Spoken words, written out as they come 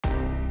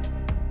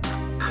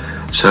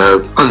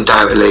So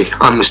undoubtedly,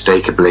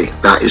 unmistakably,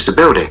 that is the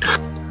building.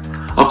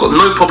 I've got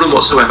no problem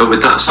whatsoever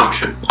with that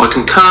assumption. I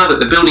concur that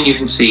the building you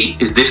can see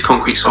is this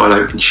concrete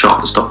silo in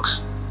Sharp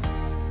Stocks.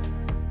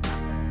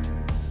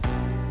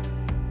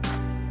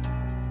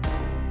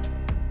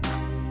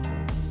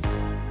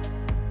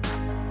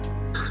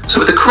 So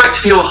with the correct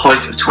viewer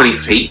height of 20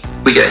 feet,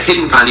 we get a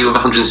hidden value of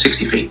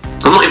 160 feet.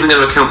 I'm not even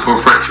going to account for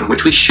refraction,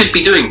 which we should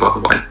be doing, by the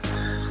way.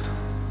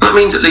 That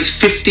means at least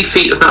 50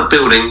 feet of that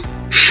building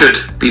should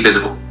be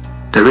visible.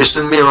 There is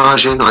some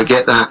miraging, I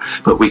get that,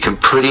 but we can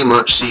pretty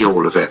much see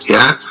all of it,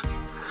 yeah?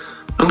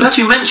 I'm glad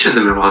you mentioned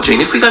the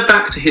miraging. If we go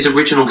back to his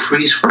original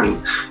freeze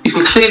frame, you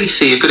can clearly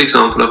see a good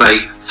example of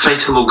a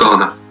Fata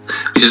Morgana,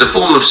 which is a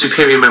form of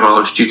superior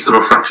mirage due to the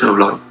refraction of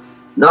light.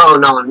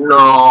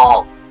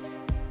 No.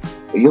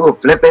 You're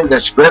flipping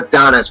the script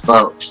on us,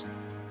 folks.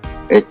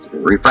 It's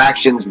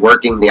refraction's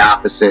working the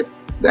opposite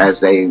as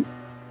they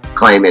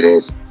claim it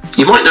is.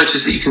 You might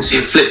notice that you can see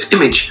a flipped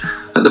image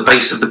at the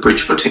base of the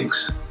bridge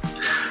footings.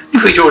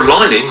 If we draw a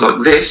line in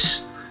like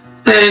this,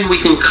 then we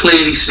can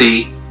clearly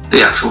see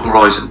the actual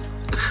horizon.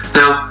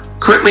 Now,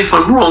 correct me if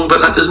I'm wrong,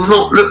 but that does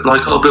not look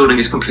like our building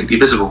is completely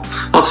visible.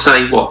 I'd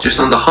say, what, just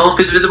under half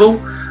is visible?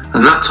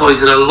 And that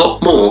ties in a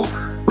lot more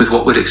with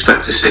what we'd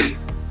expect to see.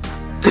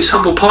 This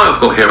humble pie I've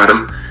got here,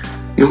 Adam,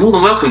 you're more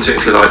than welcome to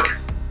if you like.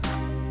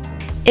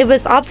 It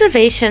was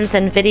observations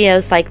and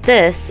videos like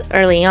this,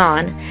 early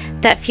on,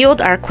 that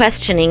fueled our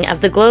questioning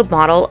of the globe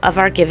model of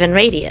our given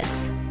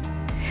radius.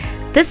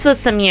 This was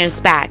some years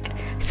back,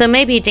 so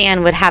maybe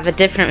Dan would have a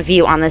different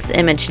view on this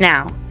image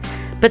now,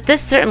 but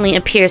this certainly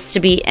appears to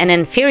be an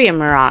inferior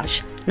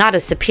mirage, not a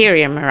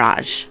superior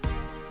mirage.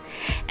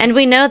 And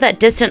we know that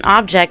distant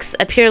objects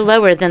appear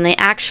lower than they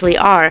actually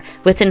are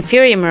with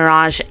inferior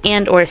mirage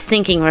and/or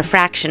sinking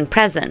refraction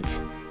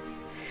present.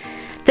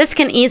 This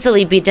can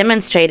easily be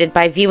demonstrated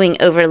by viewing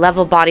over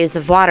level bodies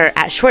of water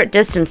at short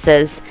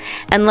distances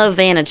and low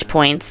vantage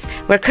points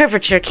where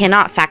curvature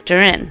cannot factor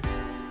in.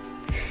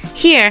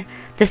 Here,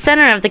 the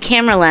center of the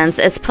camera lens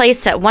is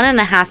placed at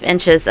 1.5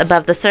 inches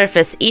above the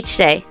surface each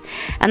day,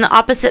 and the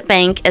opposite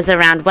bank is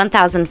around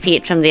 1,000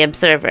 feet from the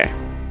observer.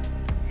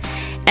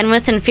 And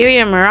with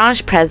inferior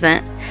mirage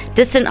present,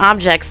 distant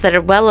objects that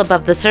are well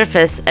above the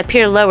surface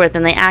appear lower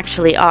than they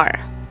actually are,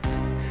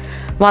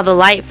 while the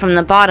light from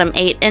the bottom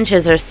 8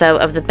 inches or so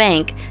of the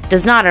bank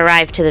does not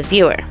arrive to the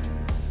viewer.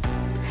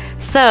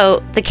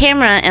 So, the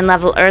camera and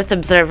level Earth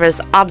observer's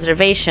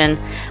observation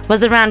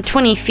was around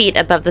 20 feet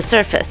above the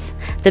surface.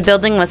 The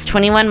building was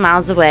 21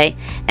 miles away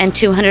and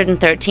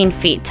 213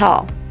 feet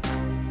tall.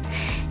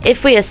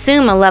 If we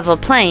assume a level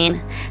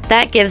plane,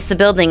 that gives the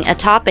building a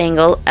top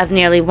angle of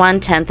nearly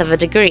 1/10 of a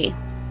degree.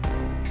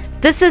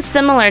 This is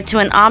similar to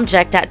an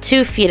object at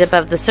 2 feet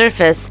above the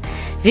surface,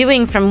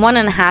 viewing from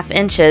 1.5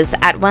 inches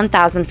at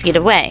 1,000 feet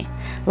away,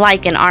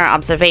 like in our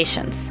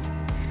observations.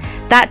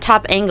 That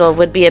top angle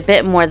would be a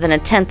bit more than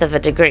 1/10 of a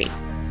degree.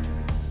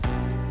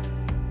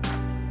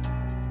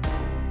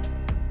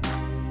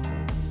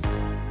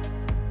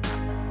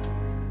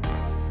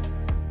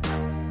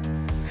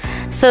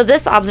 So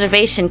this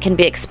observation can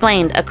be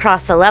explained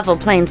across a level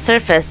plane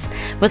surface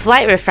with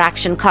light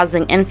refraction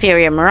causing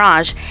inferior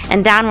mirage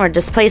and downward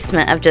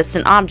displacement of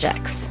distant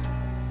objects.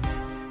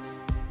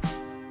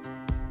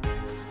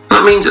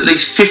 That means at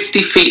least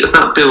 50 feet of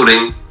that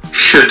building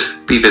should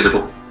be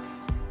visible.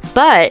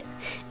 But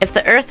if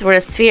the Earth were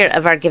a sphere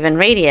of our given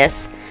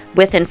radius,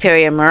 with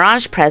inferior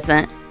mirage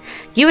present,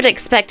 you would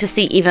expect to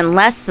see even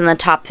less than the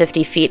top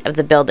 50 feet of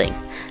the building,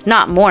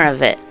 not more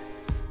of it.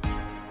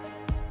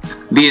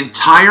 The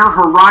entire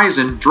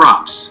horizon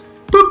drops.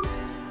 Boop.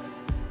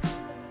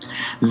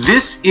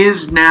 This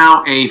is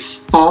now a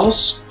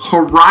false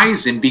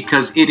horizon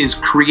because it is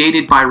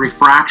created by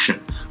refraction,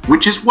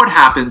 which is what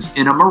happens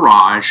in a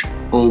mirage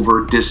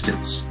over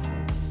distance.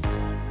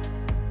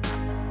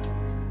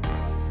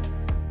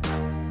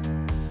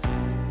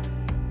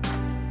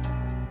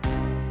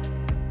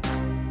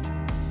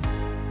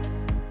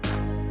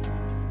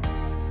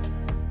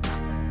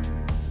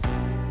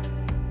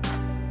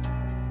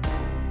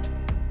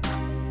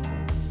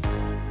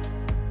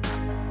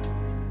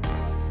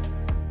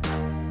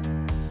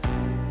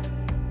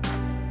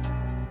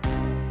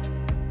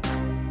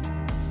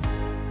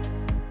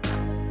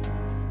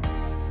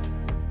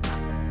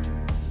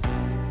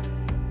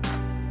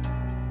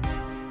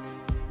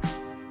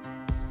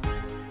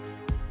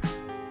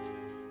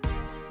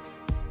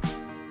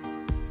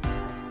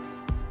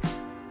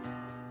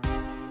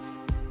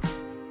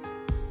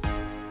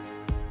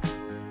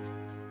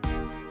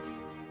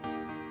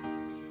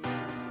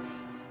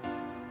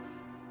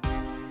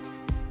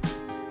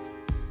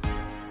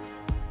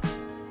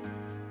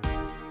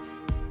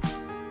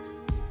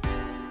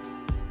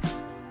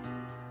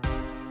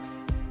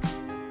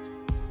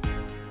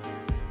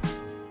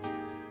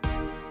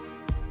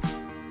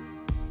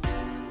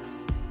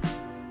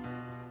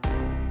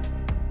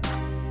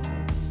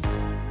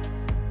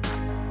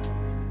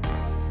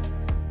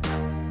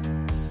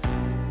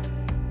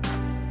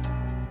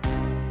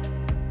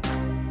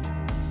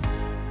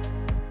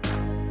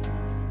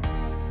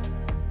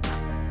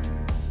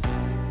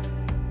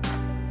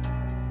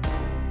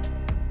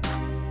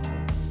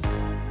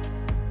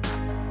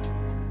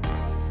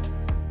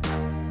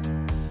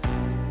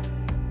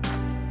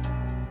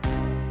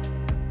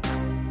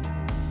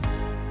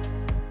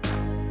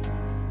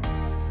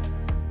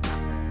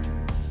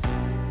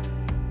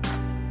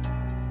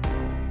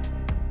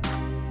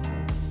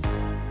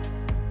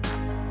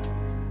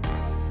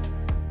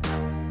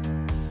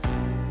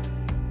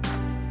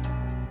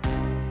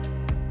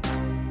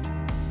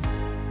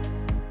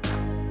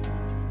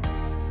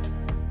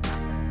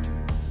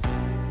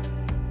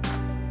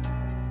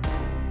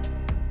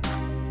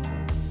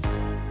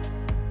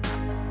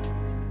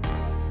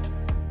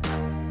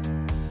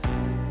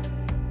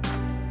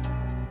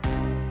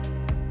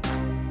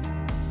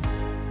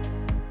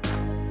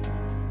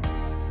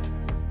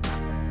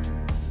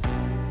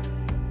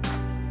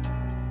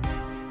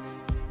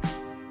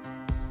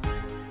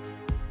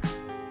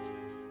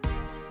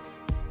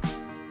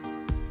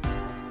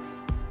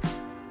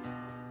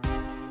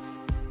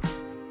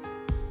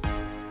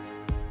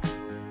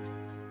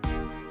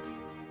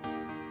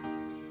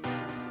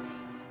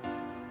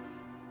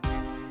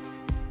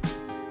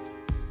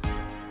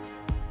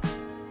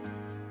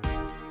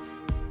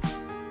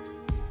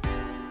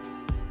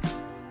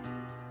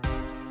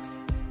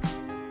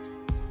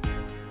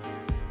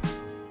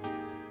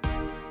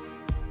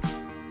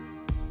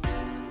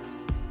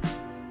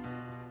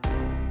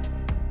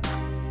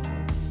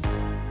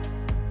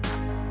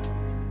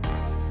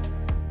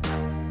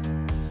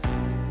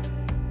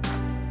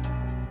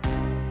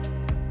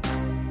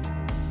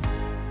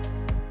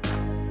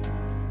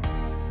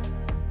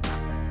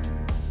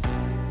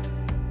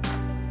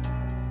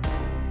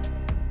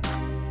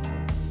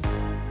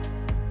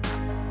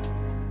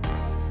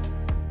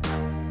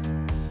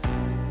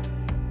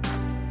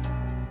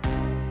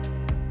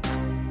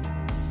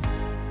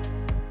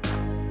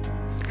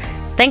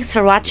 Thanks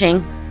for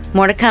watching.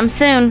 More to come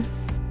soon.